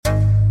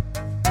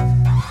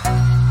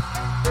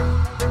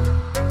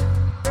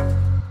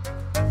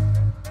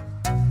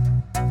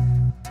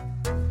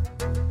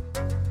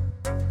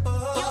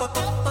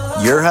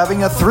you're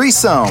having a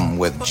threesome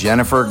with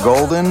Jennifer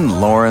Golden,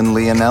 Lauren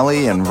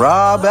Leonelli, and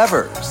Rob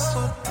Evers.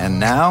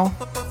 And now,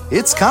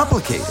 it's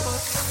complicated.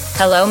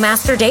 Hello,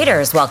 Master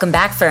Daters. Welcome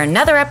back for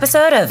another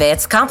episode of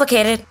It's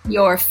Complicated,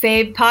 your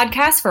fave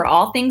podcast for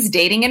all things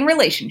dating and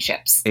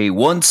relationships. A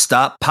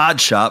one-stop pod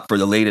shop for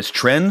the latest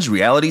trends,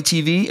 reality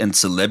TV, and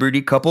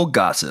celebrity couple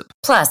gossip.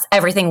 Plus,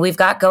 everything we've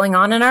got going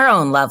on in our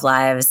own love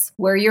lives.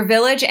 We're your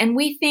village, and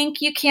we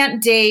think you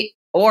can't date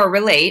or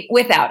relate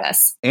without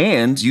us.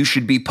 And you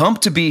should be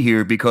pumped to be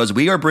here because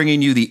we are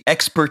bringing you the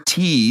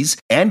expertise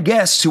and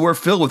guests who are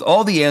filled with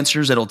all the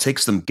answers that'll take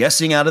some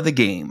guessing out of the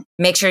game.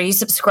 Make sure you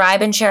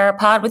subscribe and share our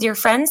pod with your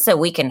friends so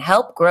we can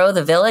help grow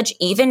the village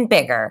even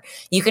bigger.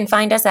 You can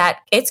find us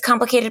at It's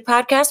Complicated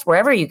Podcast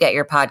wherever you get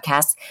your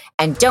podcasts.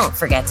 And don't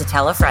forget to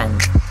tell a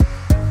friend.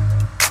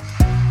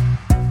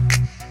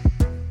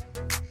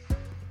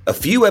 A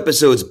few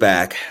episodes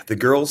back, the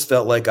girls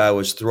felt like I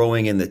was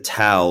throwing in the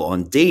towel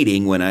on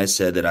dating when I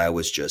said that I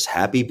was just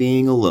happy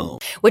being alone.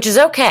 Which is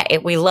okay.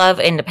 We love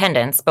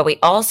independence, but we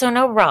also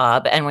know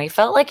Rob, and we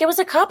felt like it was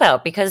a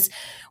cop-out because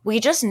we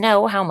just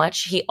know how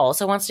much he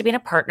also wants to be in a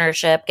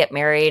partnership, get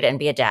married, and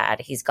be a dad.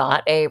 He's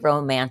got a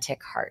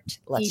romantic heart,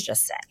 let's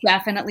just say.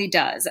 Definitely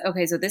does.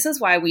 Okay, so this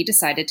is why we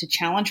decided to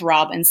challenge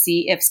Rob and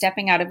see if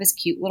stepping out of his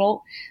cute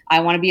little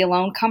I want to be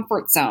alone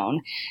comfort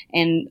zone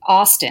in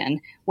Austin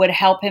would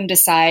help him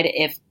decide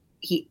if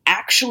he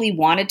actually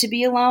wanted to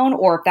be alone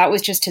or if that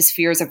was just his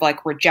fears of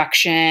like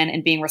rejection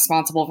and being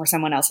responsible for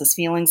someone else's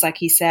feelings, like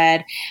he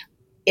said.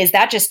 Is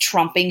that just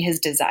trumping his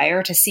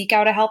desire to seek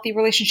out a healthy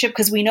relationship?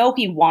 Because we know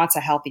he wants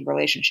a healthy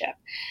relationship,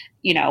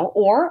 you know,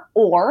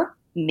 or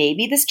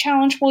maybe this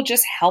challenge will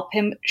just help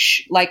him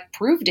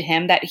prove to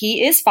him that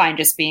he is fine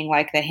just being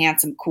like the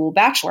handsome, cool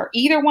bachelor.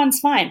 Either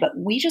one's fine, but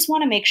we just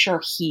want to make sure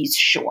he's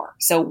sure.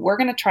 So we're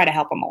going to try to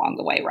help him along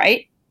the way,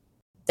 right?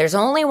 There's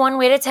only one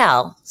way to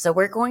tell, so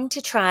we're going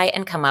to try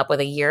and come up with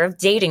a year of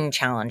dating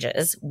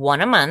challenges,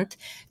 one a month,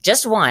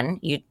 just one.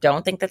 You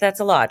don't think that that's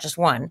a lot, just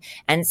one,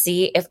 and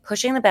see if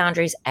pushing the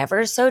boundaries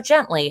ever so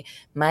gently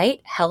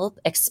might help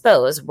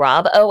expose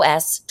Rob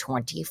OS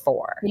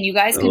 24. And you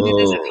guys can do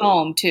this at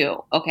home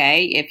too,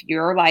 okay? If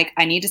you're like,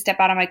 I need to step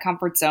out of my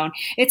comfort zone,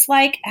 it's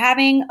like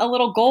having a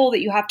little goal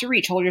that you have to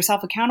reach. Hold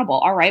yourself accountable.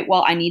 All right,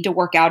 well, I need to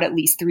work out at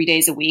least 3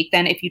 days a week.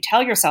 Then if you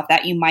tell yourself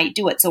that, you might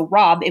do it. So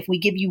Rob, if we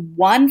give you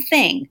one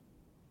thing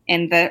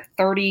in the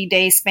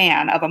 30-day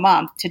span of a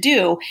month to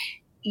do,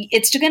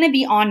 it's going to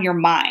be on your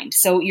mind.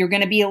 So you're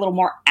going to be a little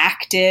more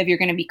active. You're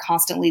going to be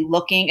constantly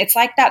looking. It's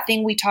like that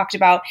thing we talked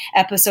about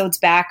episodes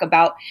back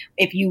about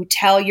if you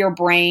tell your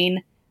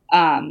brain,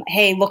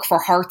 hey, look for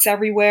hearts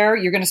everywhere,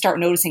 you're going to start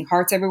noticing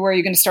hearts everywhere.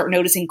 You're going to start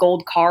noticing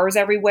gold cars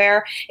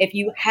everywhere. If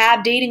you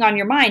have dating on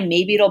your mind,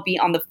 maybe it'll be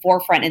on the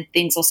forefront and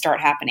things will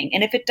start happening.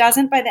 And if it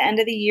doesn't by the end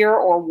of the year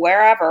or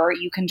wherever,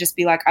 you can just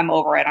be like, I'm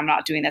over it. I'm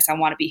not doing this. I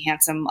want to be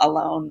handsome,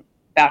 alone,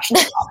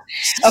 bachelor.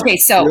 Okay,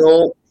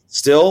 so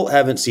still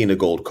haven't seen a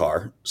gold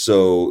car,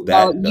 so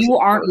that you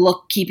aren't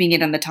keeping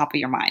it on the top of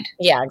your mind.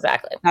 Yeah,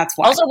 exactly. That's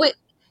why. Also,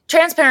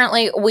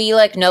 transparently, we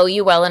know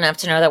you well enough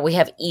to know that we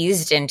have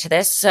eased into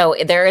this, so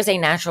there is a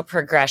natural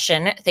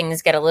progression.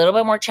 Things get a little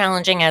bit more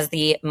challenging as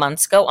the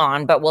months go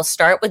on, but we'll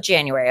start with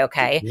January.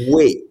 Okay.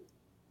 Wait.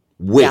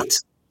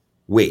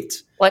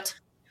 What?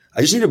 I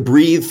just need to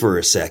breathe for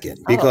a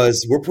second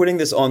because we're putting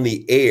this on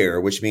the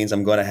air, which means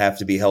I'm going to have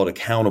to be held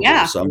accountable.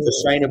 Yeah. So I'm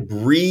just trying to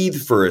breathe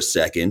for a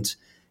second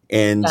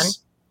and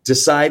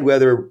decide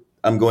whether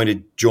I'm going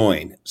to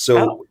join.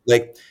 So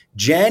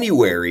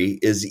January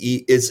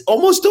is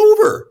almost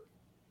over.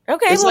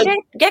 Okay, it's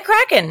get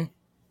cracking.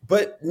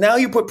 But now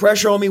you put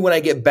pressure on me when I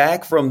get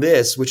back from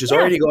this, which is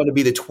already going to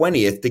be the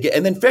 20th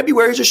and then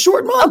February is a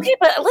short month. Okay,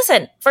 but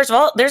listen, first of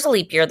all, there's a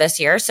leap year this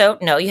year. So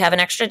no, you have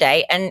an extra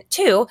day. And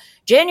 2,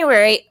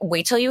 January,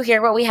 wait till you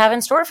hear what we have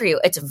in store for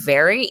you. It's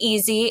very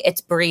easy.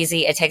 It's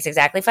breezy. It takes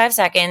exactly 5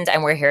 seconds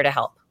and we're here to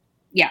help.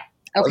 Yeah.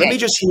 Okay. Let me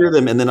just hear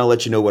them and then I'll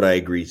let you know what I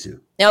agree to.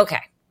 Okay.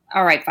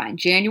 All right, fine.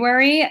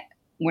 January,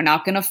 we're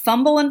not going to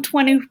fumble in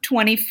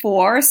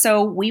 2024,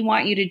 so we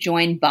want you to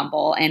join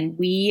Bumble, and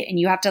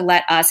you have to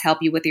let us help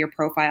you with your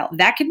profile.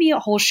 That could be a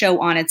whole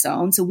show on its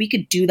own, so we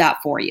could do that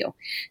for you.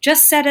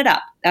 Just set it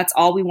up. That's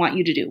all we want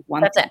you to do.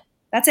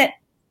 That's it.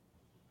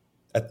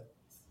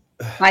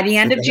 By the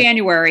end of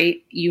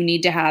January, you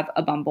need to have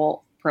a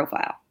Bumble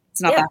profile.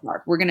 It's not that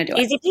hard. We're going to do it.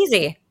 Easy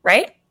peasy,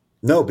 right?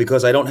 No,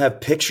 because I don't have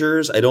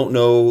pictures. I don't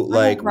know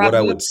what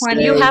I would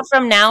say. You have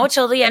from now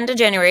till the end of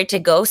January to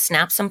go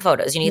snap some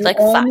photos. You need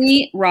 5.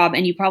 Rob,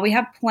 and you probably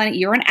have plenty.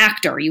 You're an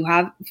actor. You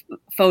have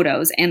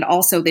photos. And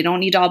also they don't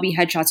need to all be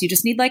headshots. You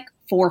just need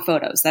 4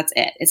 photos. That's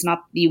it. It's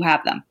not you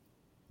have them.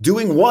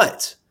 Doing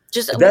what?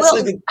 Just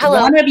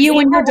one of you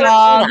and your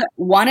dog,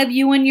 one of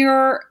you and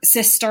your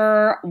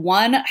sister,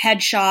 one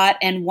headshot,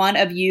 and one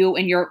of you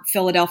in your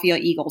Philadelphia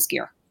Eagles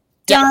gear.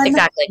 Done. Yep,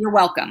 exactly. You're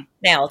welcome.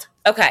 Nailed.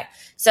 Okay.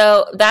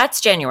 So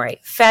that's January.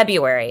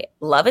 February.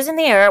 Love is in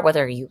the air,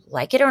 whether you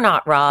like it or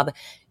not, Rob.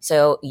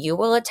 So you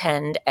will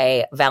attend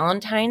a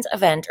Valentine's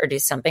event or do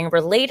something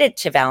related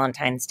to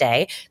Valentine's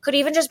Day. Could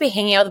even just be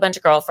hanging out with a bunch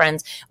of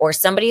girlfriends, or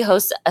somebody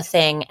hosts a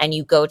thing and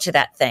you go to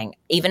that thing,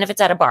 even if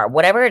it's at a bar,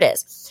 whatever it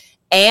is.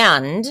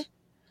 And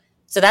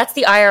so that's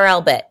the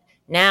IRL bit.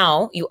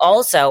 Now you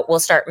also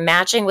will start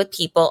matching with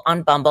people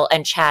on Bumble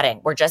and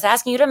chatting. We're just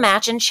asking you to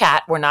match and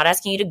chat. We're not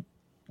asking you to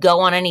go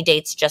on any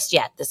dates just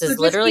yet. This is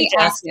literally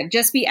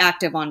just be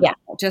active on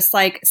Bumble. Just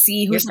like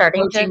see who's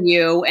approaching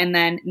you, and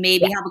then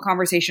maybe have a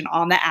conversation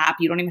on the app.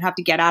 You don't even have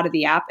to get out of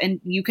the app, and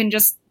you can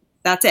just,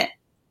 that's it.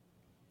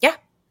 Yeah.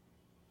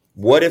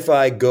 What if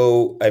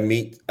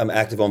I'm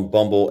active on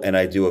Bumble and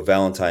I do a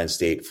Valentine's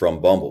date from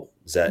Bumble?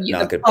 Is that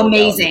not good?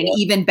 Amazing.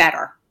 Even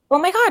better. Oh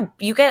my God,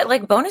 you get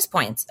like bonus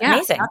points. Yeah,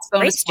 amazing. That's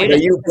bonus Great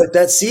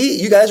points.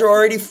 You guys are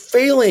already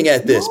failing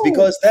at this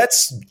because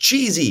that's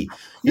cheesy.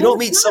 You don't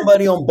meet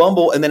somebody on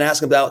Bumble and then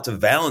ask them out to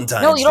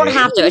Valentine's Day. No, you don't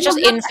have to. It's just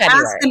in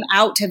February. Ask them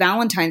out to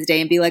Valentine's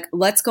Day and be like,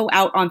 let's go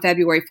out on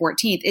February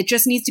 14th. It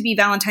just needs to be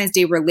Valentine's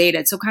Day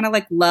related. So kind of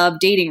like love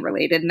dating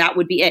related. And that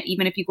would be it.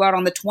 Even if you go out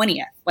on the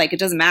 20th, like it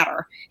doesn't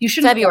matter. You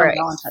shouldn't February.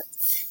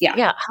 Valentine's. Yeah.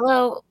 Yeah.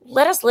 Hello.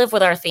 Let us live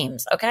with our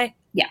themes. Okay.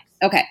 Yeah.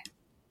 Okay.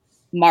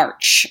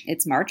 March.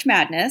 It's March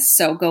Madness.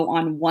 So go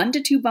on 1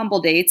 to 2 Bumble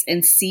dates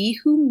and see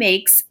who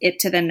makes it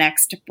to the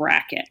next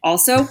bracket.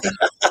 Also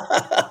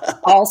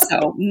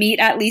meet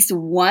at least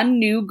one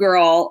new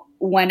girl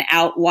when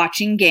out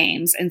watching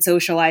games and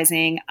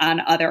socializing on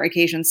other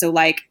occasions. So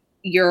like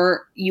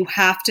you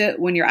have to,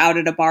 when you're out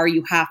at a bar,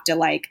 you have to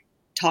like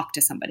talk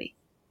to somebody.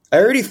 I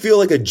already feel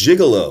like a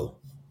gigolo.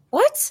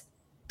 What?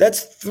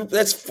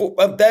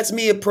 That's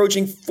me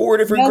approaching 4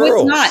 different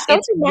girls. No, it's not.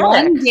 It's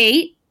one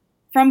date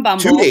from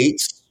Bumble. 2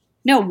 dates?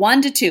 No,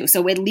 1 to 2.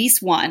 So at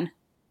least one.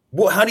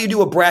 Well, how do you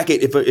do a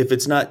bracket if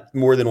it's not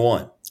more than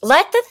one?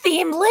 Let the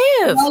theme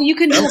live. Well, you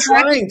can do I'm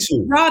trying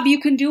to. Rob,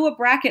 you can do a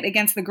bracket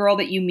against the girl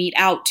that you meet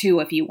out too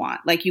if you want.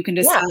 Like you can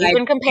decide you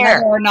can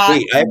compare or not.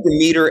 Wait, I have to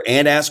meet her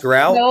and ask her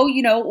out?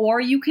 No,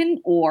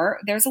 or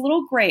there's a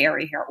little gray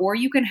area here. Or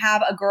you can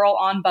have a girl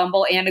on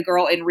Bumble and a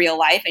girl in real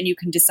life, and you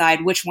can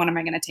decide which one am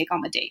I going to take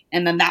on the date.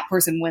 And then that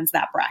person wins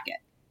that bracket.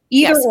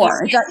 Either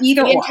or.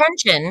 The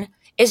intention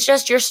is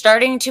just you're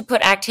starting to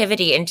put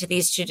activity into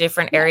these 2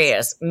 different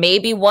areas.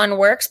 Maybe one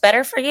works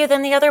better for you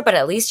than the other, but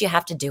at least you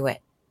have to do it.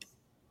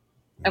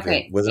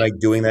 Okay. Wasn't I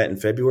doing that in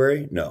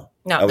February? No.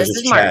 I was this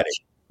just is March. chatting.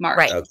 March.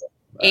 Right. Okay.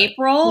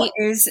 April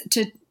is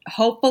to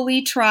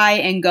hopefully try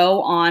and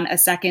go on a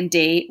second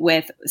date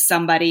with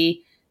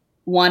somebody,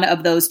 one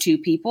of those 2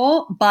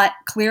 people. But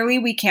clearly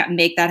we can't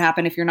make that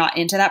happen if you're not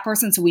into that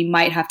person. So we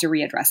might have to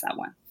readdress that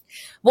one.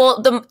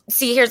 Well,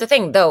 here's the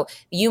thing, though.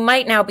 You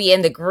might now be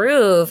in the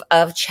groove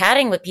of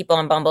chatting with people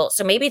on Bumble.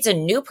 So maybe it's a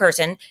new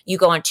person. You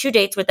go on 2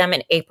 dates with them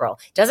in April.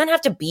 Doesn't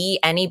have to be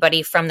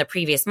anybody from the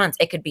previous months.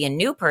 It could be a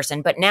new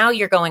person, but now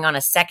you're going on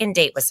a second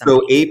date with somebody.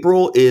 So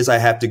April is I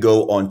have to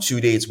go on 2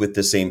 dates with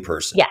the same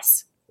person.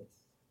 Yes.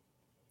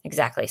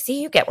 Exactly.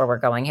 See, you get where we're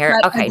going here.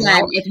 But okay. Again,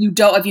 Now,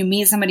 if you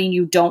meet somebody and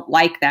you don't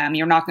like them,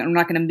 I'm not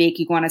going to make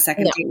you go on a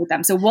second date with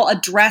them. So we'll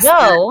address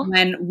that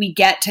when we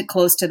get to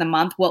close to the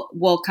month.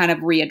 We'll kind of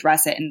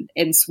readdress it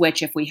and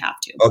switch if we have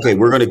to. Okay,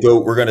 we're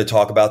going to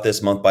talk about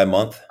this month by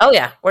month. Oh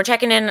yeah, we're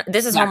checking in.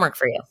 This is homework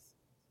for you.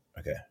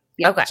 Okay.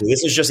 Yeah. Okay. So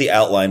this is just the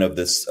outline of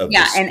this.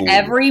 This and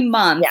every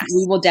month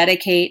we will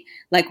dedicate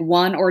like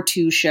 1 or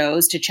 2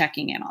 shows to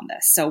checking in on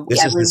this. So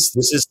this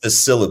is the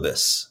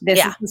syllabus.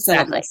 This is the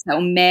syllabus. Exactly. So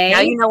May.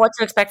 Now you know what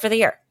to expect for the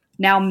year.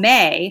 Now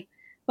May.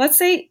 Let's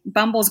say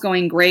Bumble's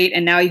going great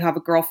and now you have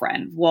a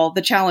girlfriend. Well,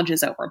 the challenge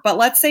is over. But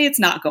let's say it's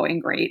not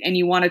going great and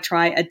you want to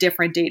try a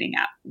different dating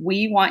app.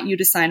 We want you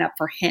to sign up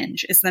for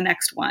Hinge. It's the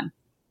next one.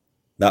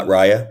 Not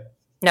Raya?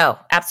 No,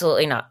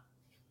 absolutely not.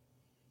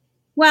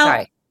 Well,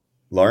 sorry.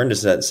 Lauren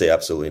does not say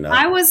absolutely not.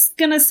 I was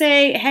going to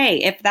say, hey,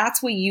 if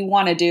that's what you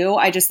want to do,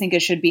 I just think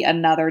it should be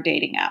another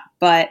dating app.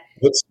 But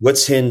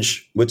what's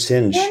Hinge? What's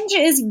Hinge? Hinge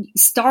is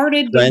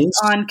started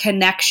based on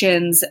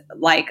connections.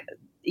 Like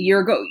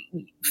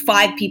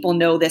 5 people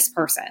know this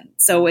person.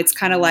 So it's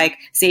kind of like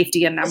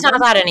safety in numbers. It's not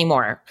that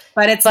anymore.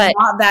 But it's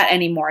not that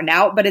anymore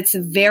now. But it's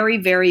a very,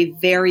 very,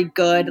 very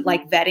good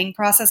like vetting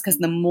process because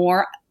the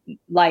more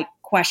like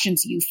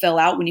questions you fill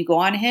out when you go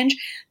on Hinge,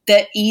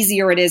 the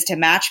easier it is to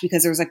match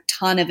because there's a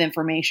ton of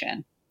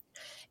information.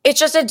 It's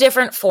just a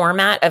different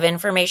format of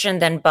information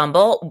than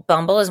Bumble.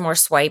 Bumble is more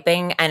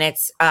swiping and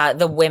it's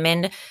the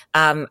women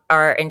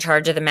are in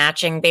charge of the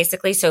matching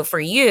basically. So for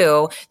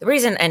you, the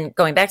reason, and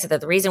going back to that,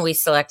 the reason we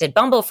selected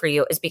Bumble for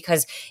you is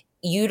because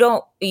you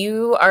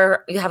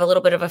have a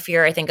little bit of a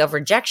fear, I think, of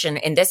rejection.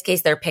 In this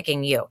case, they're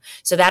picking you.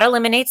 So that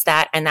eliminates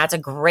that. And that's a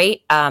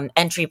great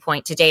entry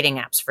point to dating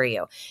apps for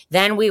you.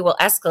 Then we will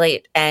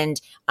escalate and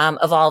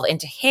evolve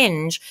into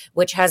Hinge,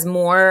 which has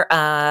more,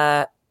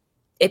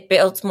 it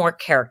builds more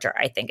character,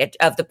 I think,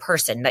 of the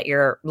person that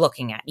you're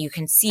looking at. You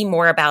can see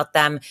more about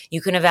them. You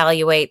can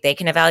evaluate. They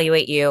can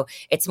evaluate you.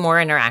 It's more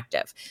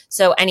interactive.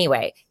 So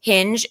anyway,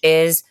 Hinge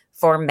is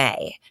for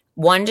May.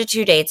 1 to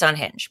 2 dates on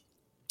Hinge.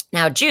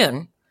 Now,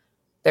 June,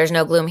 there's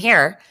no gloom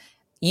here.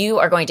 You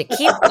are going to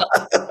keep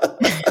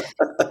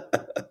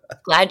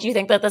Glad you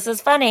think that this is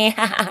funny.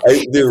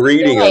 The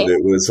reading of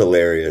it was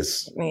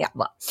hilarious. Yeah,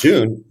 well.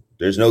 June,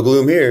 there's no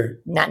gloom here.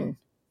 None.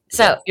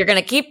 So you're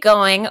going to keep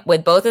going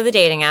with both of the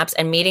dating apps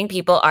and meeting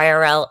people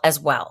IRL as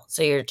well.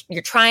 So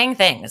you're trying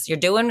things. You're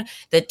doing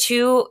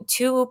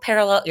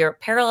the you're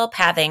parallel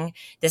pathing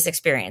this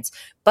experience.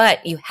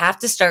 But you have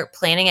to start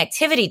planning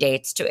activity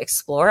dates to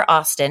explore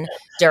Austin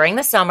during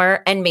the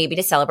summer and maybe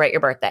to celebrate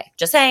your birthday.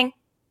 Just saying.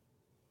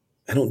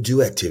 I don't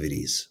do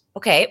activities.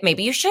 Okay,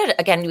 maybe you should.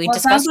 Again, we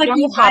discussed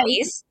your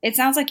hobbies. It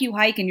sounds like you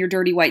hike in your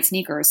dirty white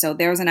sneakers, so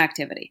there's an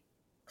activity.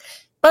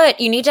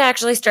 But you need to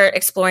actually start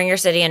exploring your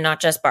city and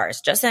not just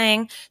bars. Just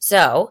saying.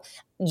 So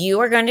you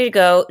are going to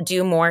go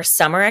do more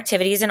summer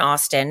activities in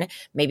Austin.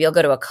 Maybe you'll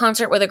go to a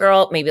concert with a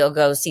girl. Maybe you'll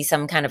go see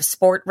some kind of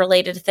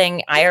sport-related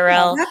thing,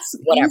 IRL, that's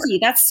whatever. easy.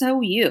 That's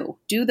so you.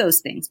 Do those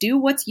things. Do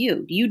what's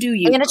you. You do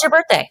you. And it's your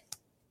birthday.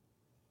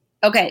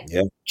 Okay.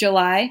 Yeah.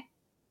 July,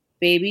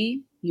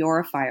 baby, you're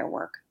a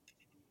firework.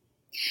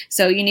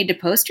 So you need to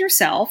post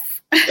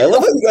yourself. I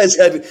love how you guys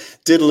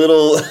did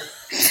little.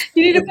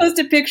 You need to post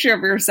a picture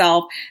of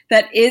yourself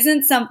that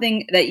isn't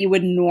something that you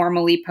would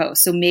normally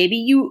post. So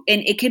maybe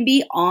and it can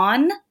be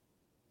on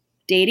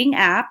dating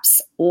apps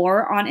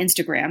or on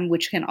Instagram,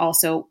 which can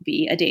also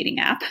be a dating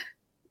app,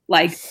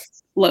 like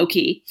low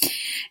key.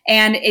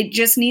 And it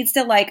just needs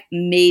to like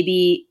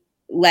maybe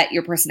let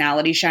your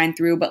personality shine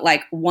through, but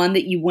like one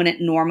that you wouldn't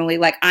normally,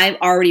 like I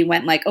already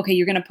went like, okay,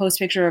 you're going to post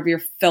a picture of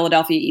your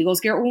Philadelphia Eagles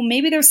gear. Well,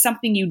 maybe there's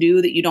something you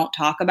do that you don't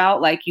talk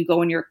about. Like you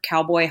go in your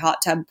cowboy hot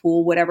tub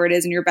pool, whatever it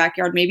is in your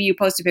backyard. Maybe you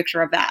post a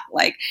picture of that.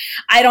 Like,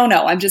 I don't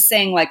know. I'm just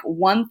saying like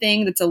one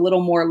thing that's a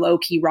little more low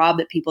key, Rob,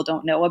 that people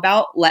don't know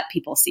about, let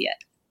people see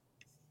it.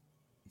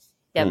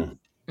 Yep.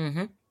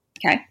 Mm-hmm.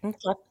 Okay.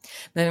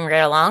 Moving right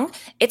along.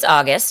 It's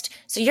August.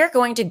 So you're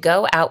going to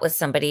go out with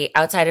somebody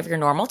outside of your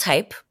normal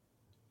type.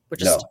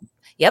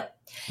 Yep.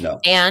 No.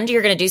 And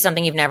you're going to do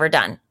something you've never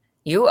done.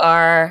 You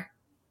are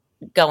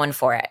going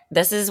for it.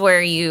 This is where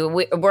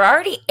we're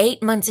already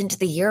 8 months into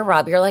the year,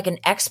 Rob. You're like an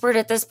expert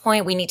at this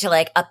point. We need to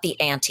like up the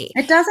ante.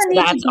 It doesn't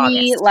need to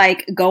be August.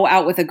 Like go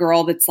out with a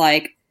girl that's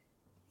like,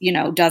 you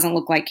know, doesn't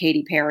look like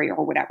Katy Perry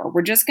or whatever.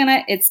 We're just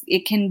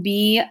it can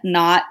be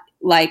not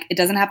like, it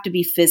doesn't have to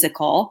be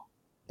physical,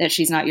 that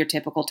she's not your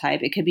typical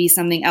type. It could be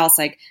something else,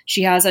 like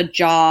she has a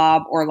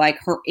job or like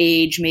her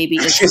age maybe.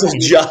 She has a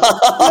job.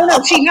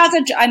 No, she has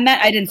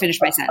I didn't finish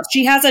my sentence.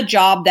 She has a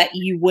job that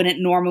you wouldn't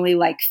normally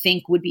like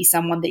think would be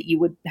someone that you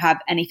would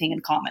have anything in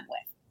common with.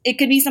 It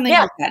could be something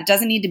like that. It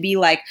doesn't need to be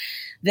like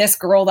this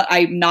girl that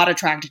I'm not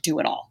attracted to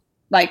at all.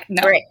 Like,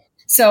 no. Right.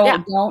 So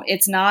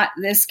it's not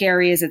as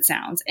scary as it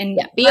sounds. And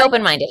be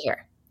open-minded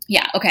here.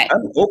 Yeah. Okay.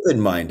 I'm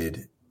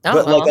open-minded,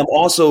 but like I'm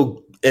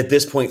also at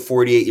this point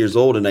 48 years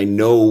old and I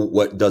know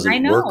what doesn't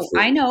work for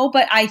me. I know,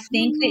 but I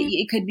think that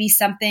it could be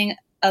something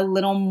a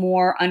little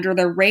more under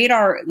the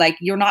radar. Like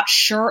you're not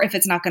sure if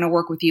it's not going to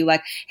work with you.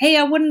 Like, hey,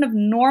 I wouldn't have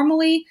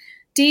normally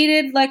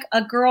dated like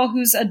a girl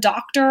who's a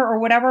doctor or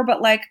whatever,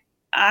 but like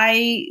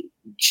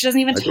she doesn't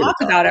even talk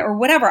about it or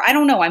whatever. I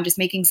don't know. I'm just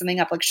making something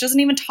up. Like she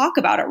doesn't even talk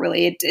about it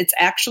really. It's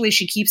actually,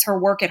 she keeps her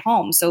work at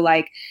home. So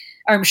like,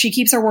 or she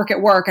keeps her work at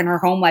work and her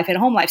home life at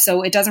home life.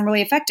 So it doesn't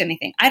really affect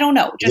anything. I don't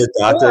know. Just a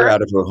doctor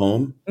out of her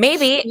home?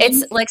 Maybe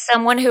it's like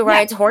someone who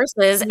rides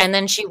horses and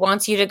then she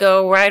wants you to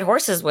go ride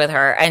horses with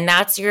her. And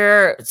that's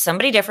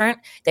somebody different.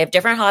 They have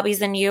different hobbies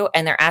than you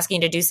and they're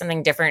asking you to do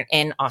something different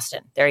in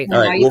Austin. There you go.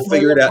 All right. We'll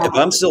figure it out. If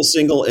I'm still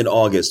single in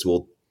August,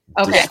 we'll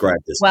describe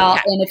this. Well,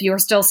 and if you're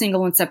still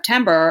single in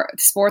September,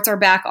 sports are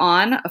back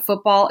on.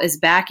 Football is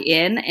back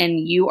in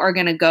and you are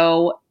going to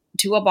go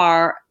to a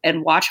bar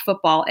and watch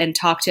football and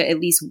talk to at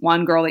least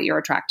one girl that you're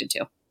attracted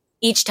to.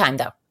 Each time,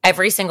 though.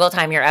 Every single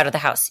time you're out of the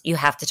house, you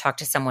have to talk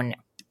to someone new.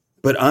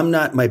 But I'm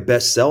not my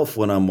best self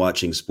when I'm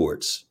watching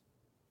sports.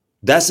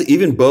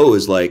 Even Bo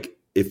is like,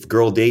 if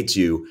girl dates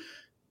you,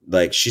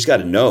 like she's got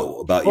to know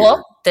about you.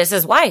 Well, this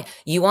is why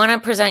you want to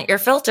present your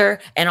filter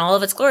in all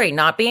of its glory,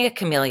 not being a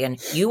chameleon.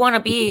 You want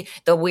to be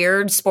the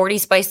weird sporty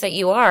spice that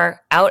you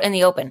are out in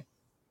the open.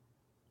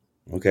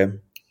 Okay.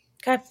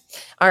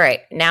 All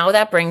right. Now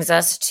that brings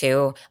us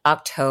to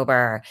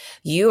October.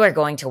 You are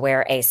going to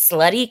wear a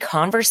slutty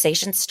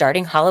conversation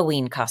starting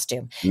Halloween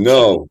costume.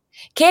 No.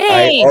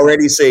 Kidding. I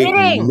already say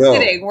no.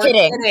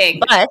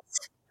 Kidding.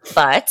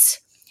 But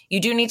you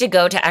do need to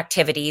go to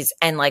activities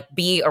and like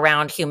be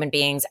around human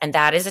beings. And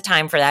that is a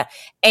time for that.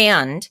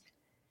 And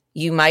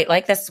you might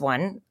like this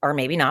one or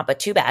maybe not, but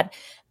too bad.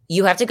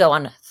 You have to go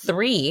on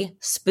 3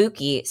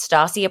 spooky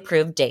Stassi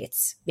approved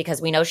dates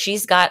because we know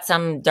she's got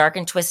some dark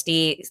and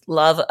twisty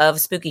love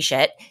of spooky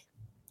shit.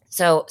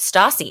 So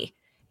Stassi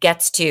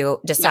gets to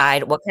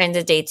decide what kinds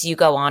of dates you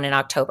go on in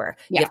October.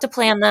 You have to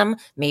plan them,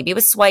 maybe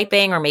with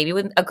swiping or maybe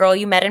with a girl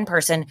you met in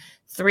person.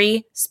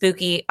 3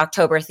 spooky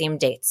October themed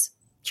dates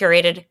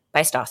curated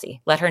by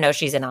Stassi. Let her know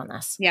she's in on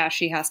this. Yeah,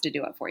 she has to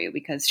do it for you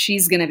because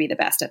she's going to be the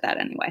best at that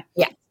anyway.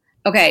 Yeah.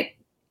 Okay.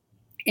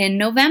 In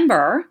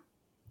November,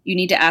 You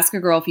need to ask a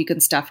girl if you can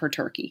stuff her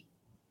turkey.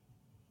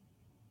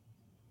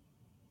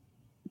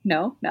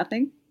 No,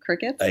 nothing.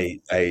 Crickets.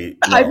 No.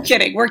 I'm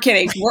kidding. We're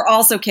kidding. We're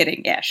also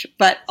kidding-ish,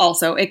 but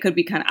also it could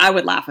be I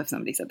would laugh if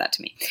somebody said that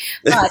to me.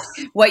 But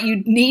what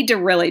you need to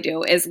really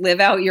do is live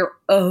out your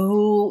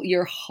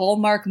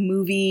Hallmark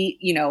movie,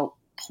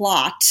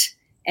 plot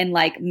and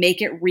like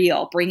make it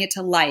real, bring it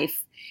to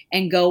life,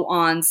 and go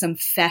on some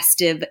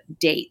festive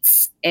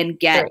dates and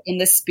get in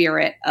the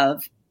spirit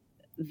of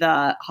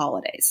the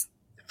holidays.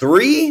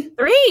 3?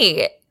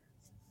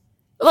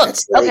 Look,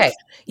 okay.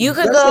 You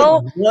could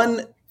go like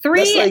one.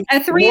 3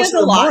 is a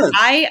lot.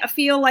 I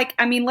feel like,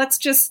 let's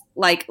just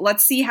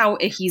let's see how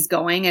he's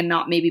going and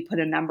not maybe put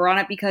a number on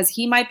it, because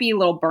he might be a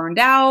little burned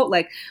out.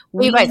 Like,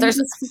 there's 30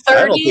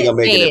 I don't think I'm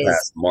making days, it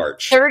past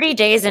March. 30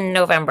 days in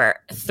November.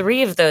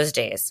 3 of those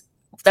days.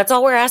 That's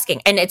all we're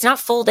asking. And it's not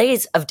full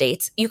days of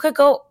dates. You could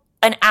go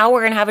an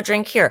hour and have a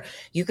drink here.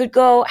 You could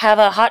go have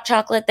a hot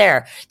chocolate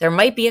there. There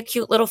might be a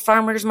cute little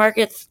farmer's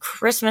market,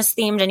 Christmas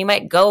themed, and you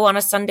might go on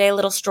a Sunday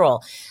little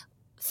stroll.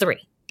 3.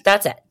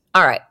 That's it.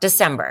 All right.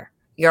 December.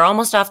 You're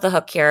almost off the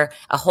hook here.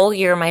 A whole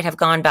year might have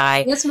gone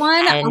by. This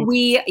one,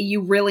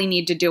 you really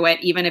need to do it,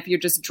 even if you're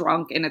just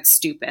drunk and it's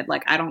stupid.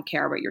 Like, I don't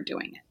care, but you're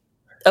doing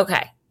it.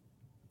 Okay.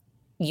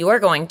 You are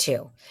going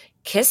to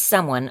kiss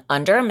someone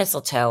under a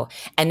mistletoe,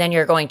 and then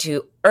you're going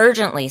to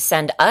urgently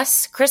send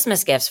us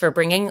Christmas gifts for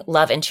bringing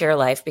love into your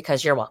life,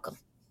 because you're welcome.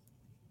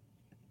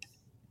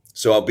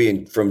 So I'll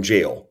be from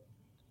jail.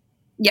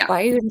 Yeah.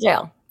 Why are you in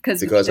jail?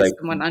 Because I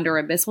someone under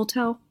a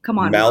mistletoe? Come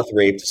on. Mouth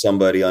raped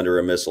somebody under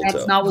a mistletoe.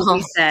 That's not what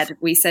we said.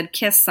 We said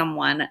kiss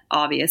someone,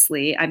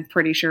 obviously. I'm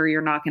pretty sure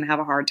you're not going to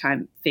have a hard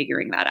time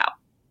figuring that out.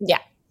 Yeah.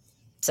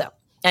 So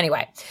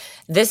anyway,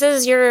 this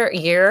is your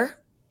year.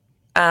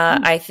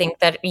 I think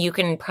that you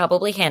can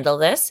probably handle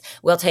this.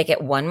 We'll take it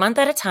 1 month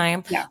at a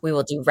time. Yeah. We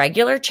will do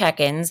regular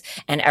check-ins,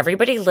 and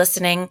everybody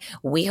listening,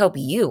 we hope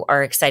you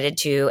are excited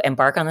to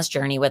embark on this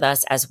journey with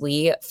us as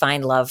we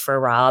find love for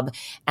Rob.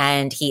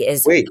 And he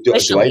is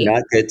do I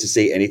not get to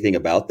say anything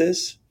about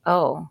this?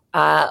 Oh,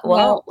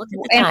 well, look at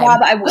the time.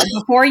 And Rob,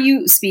 before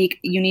you speak,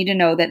 you need to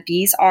know that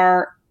these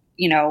are,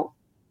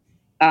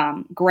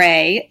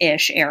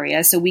 gray-ish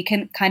areas, so we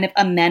can kind of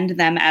amend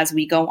them as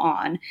we go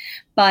on.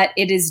 But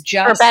it is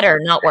just for better,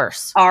 not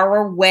worse.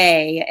 Our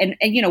way, and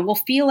we'll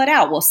feel it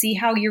out. We'll see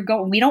how you're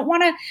going. We don't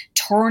want to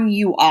turn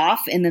you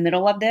off in the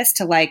middle of this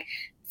to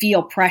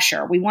feel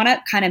pressure. We want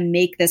to kind of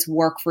make this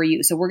work for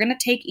you. So we're going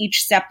to take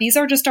each step. These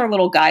are just our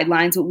little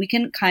guidelines, but we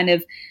can kind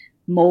of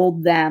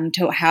mold them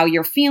to how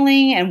you're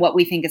feeling and what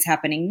we think is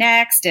happening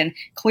next. And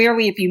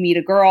clearly, if you meet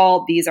a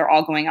girl, these are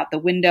all going out the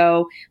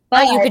window.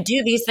 But you could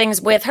do these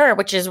things with her,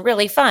 which is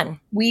really fun.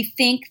 We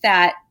think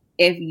that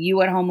if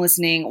you at home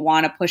listening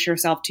want to push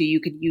yourself to, you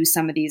could use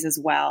some of these as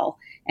well.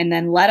 And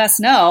then let us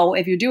know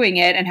if you're doing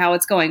it and how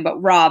it's going.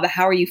 But Rob,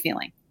 how are you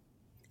feeling?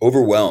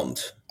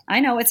 Overwhelmed. I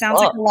know it sounds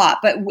like a lot,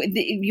 but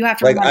you have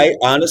to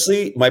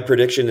honestly, my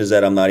prediction is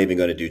that I'm not even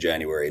going to do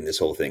January, and this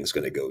whole thing's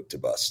going to go to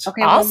bust.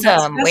 Okay,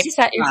 awesome. Way to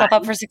set yourself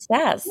up for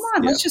success. Come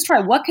on, let's just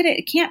try.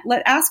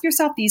 Ask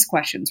yourself these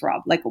questions,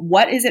 Rob.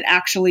 What is it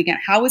actually going?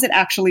 How is it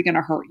actually going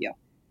to hurt you?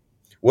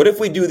 What if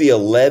we do the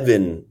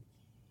 11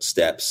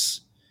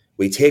 steps?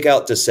 We take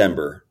out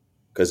December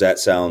because that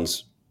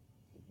sounds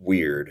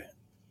weird,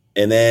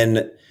 and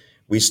then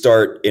we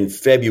start in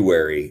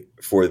February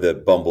for the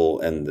Bumble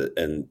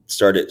and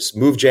start it.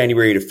 Move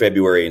January to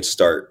February and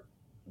start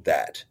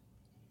that.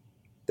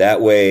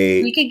 That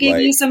way, we could give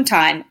you some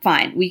time.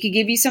 Fine, we could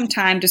give you some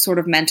time to sort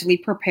of mentally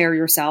prepare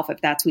yourself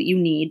if that's what you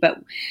need.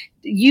 But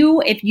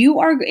if you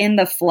are in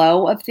the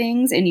flow of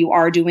things and you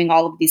are doing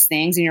all of these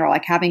things and you're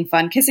having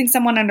fun, kissing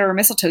someone under a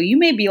mistletoe, you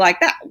may be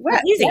like that.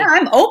 Yeah,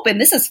 I'm open.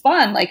 This is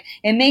fun.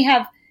 It may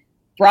have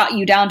brought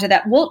you down to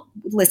that. Well,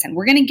 listen,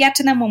 we're going to get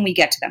to them when we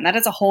get to them. That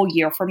is a whole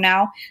year from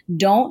now.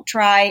 Don't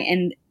try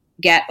and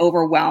get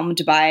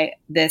overwhelmed by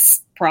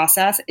this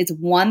process. It's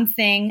one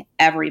thing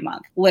every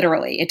month,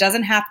 literally. It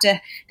doesn't have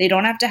to, they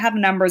don't have to have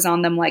numbers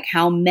on them like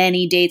how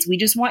many dates. We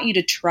just want you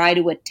to try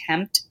to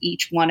attempt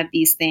each one of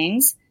these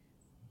things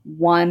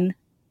one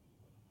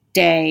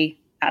day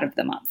out of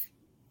the month.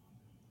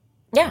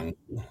 Yeah.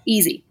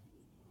 Easy.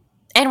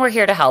 And we're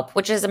here to help,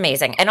 which is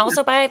amazing. And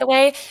also, by the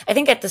way, I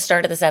think at the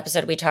start of this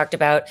episode, we talked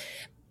about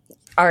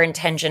our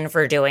intention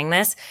for doing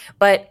this.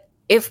 But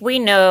if we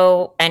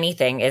know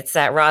anything, it's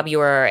that, Rob, you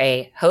are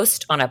a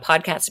host on a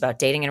podcast about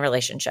dating and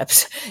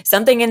relationships.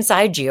 Something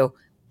inside you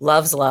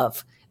loves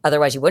love.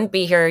 Otherwise, you wouldn't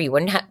be here. You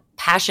wouldn't have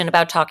passion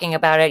about talking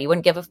about it. You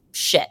wouldn't give a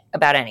shit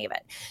about any of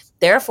it.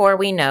 Therefore,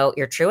 we know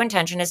your true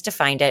intention is to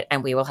find it,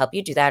 and we will help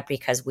you do that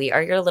because we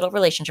are your little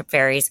relationship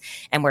fairies,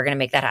 and we're going to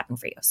make that happen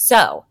for you.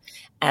 So,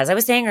 as I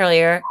was saying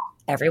earlier,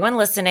 everyone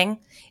listening,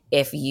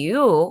 if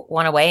you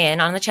want to weigh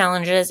in on the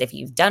challenges, if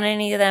you've done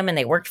any of them and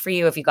they worked for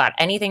you, if you got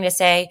anything to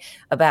say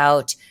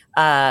about,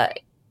 how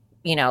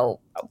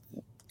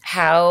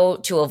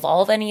to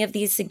evolve any of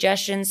these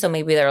suggestions, so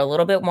maybe they're a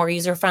little bit more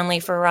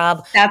user-friendly for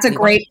Rob. That's a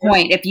great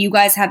point. If you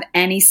guys have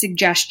any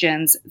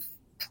suggestions,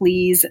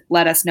 please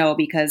let us know,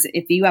 because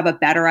if you have a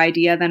better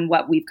idea than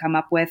what we've come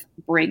up with,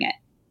 bring it.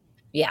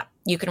 Yeah.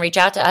 You can reach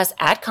out to us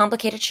at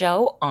Complicated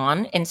Show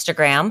on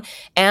Instagram,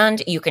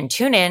 and you can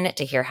tune in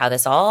to hear how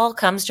this all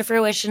comes to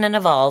fruition and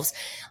evolves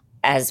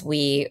as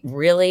we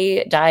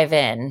really dive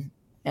in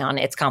on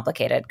It's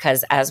Complicated.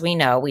 Because as we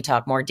know, we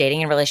talk more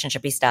dating and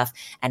relationship-y stuff,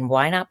 and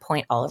why not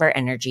point all of our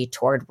energy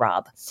toward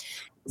Rob?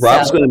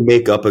 Rob's going to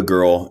make up a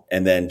girl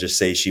and then just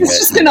say she met. He's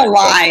just going to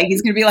lie.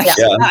 He's going to be like,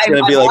 yeah, I'm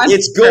going to be like,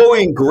 it's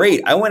going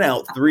great. I went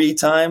out 3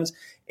 times.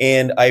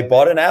 And I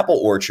bought an apple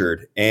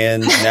orchard,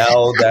 and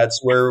now that's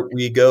where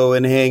we go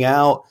and hang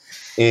out.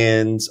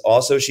 And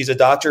also, she's a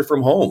doctor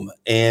from home,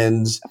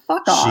 and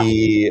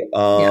she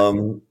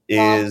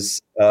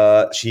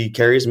she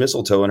carries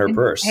mistletoe in her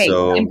purse. Hey,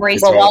 so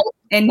embrace it.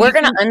 And we're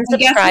going to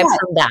unsubscribe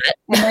from that.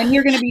 And then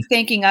you're going to be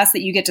thanking us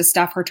that you get to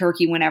stuff her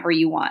turkey whenever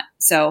you want.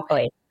 So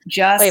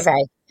just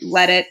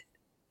let it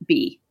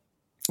be.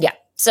 Yeah.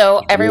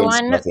 So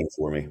everyone, nothing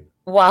for me.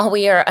 While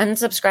we are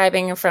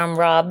unsubscribing from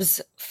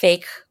Rob's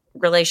fake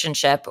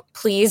relationship,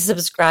 please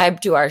subscribe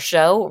to our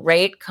show,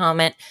 rate,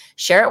 comment,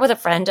 share it with a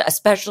friend,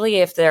 especially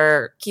if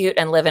they're cute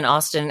and live in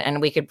Austin,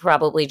 and we could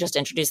probably just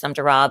introduce them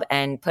to Rob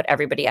and put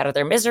everybody out of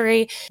their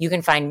misery. You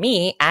can find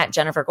me at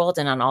Jennifer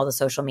Golden on all the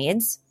social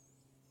medias.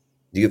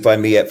 You can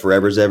find me at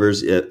Forever's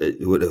Evers.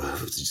 You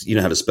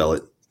know how to spell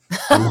it.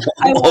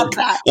 I love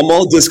that. I'm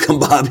all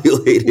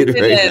discombobulated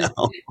right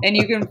now. And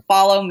you can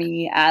follow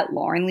me at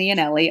Lauren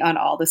Leonelli on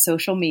all the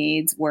social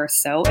medias. We're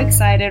so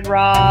excited,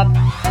 Rob.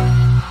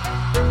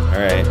 All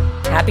right.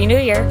 Happy New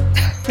Year.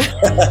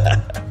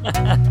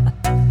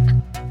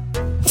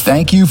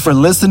 Thank you for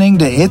listening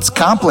to It's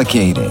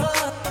Complicated.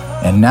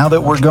 And now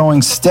that we're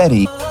going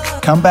steady,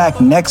 come back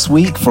next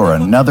week for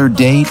another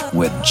date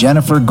with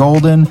Jennifer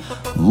Golden,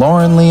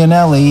 Lauren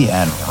Leonelli,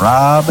 and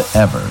Rob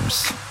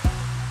Evers.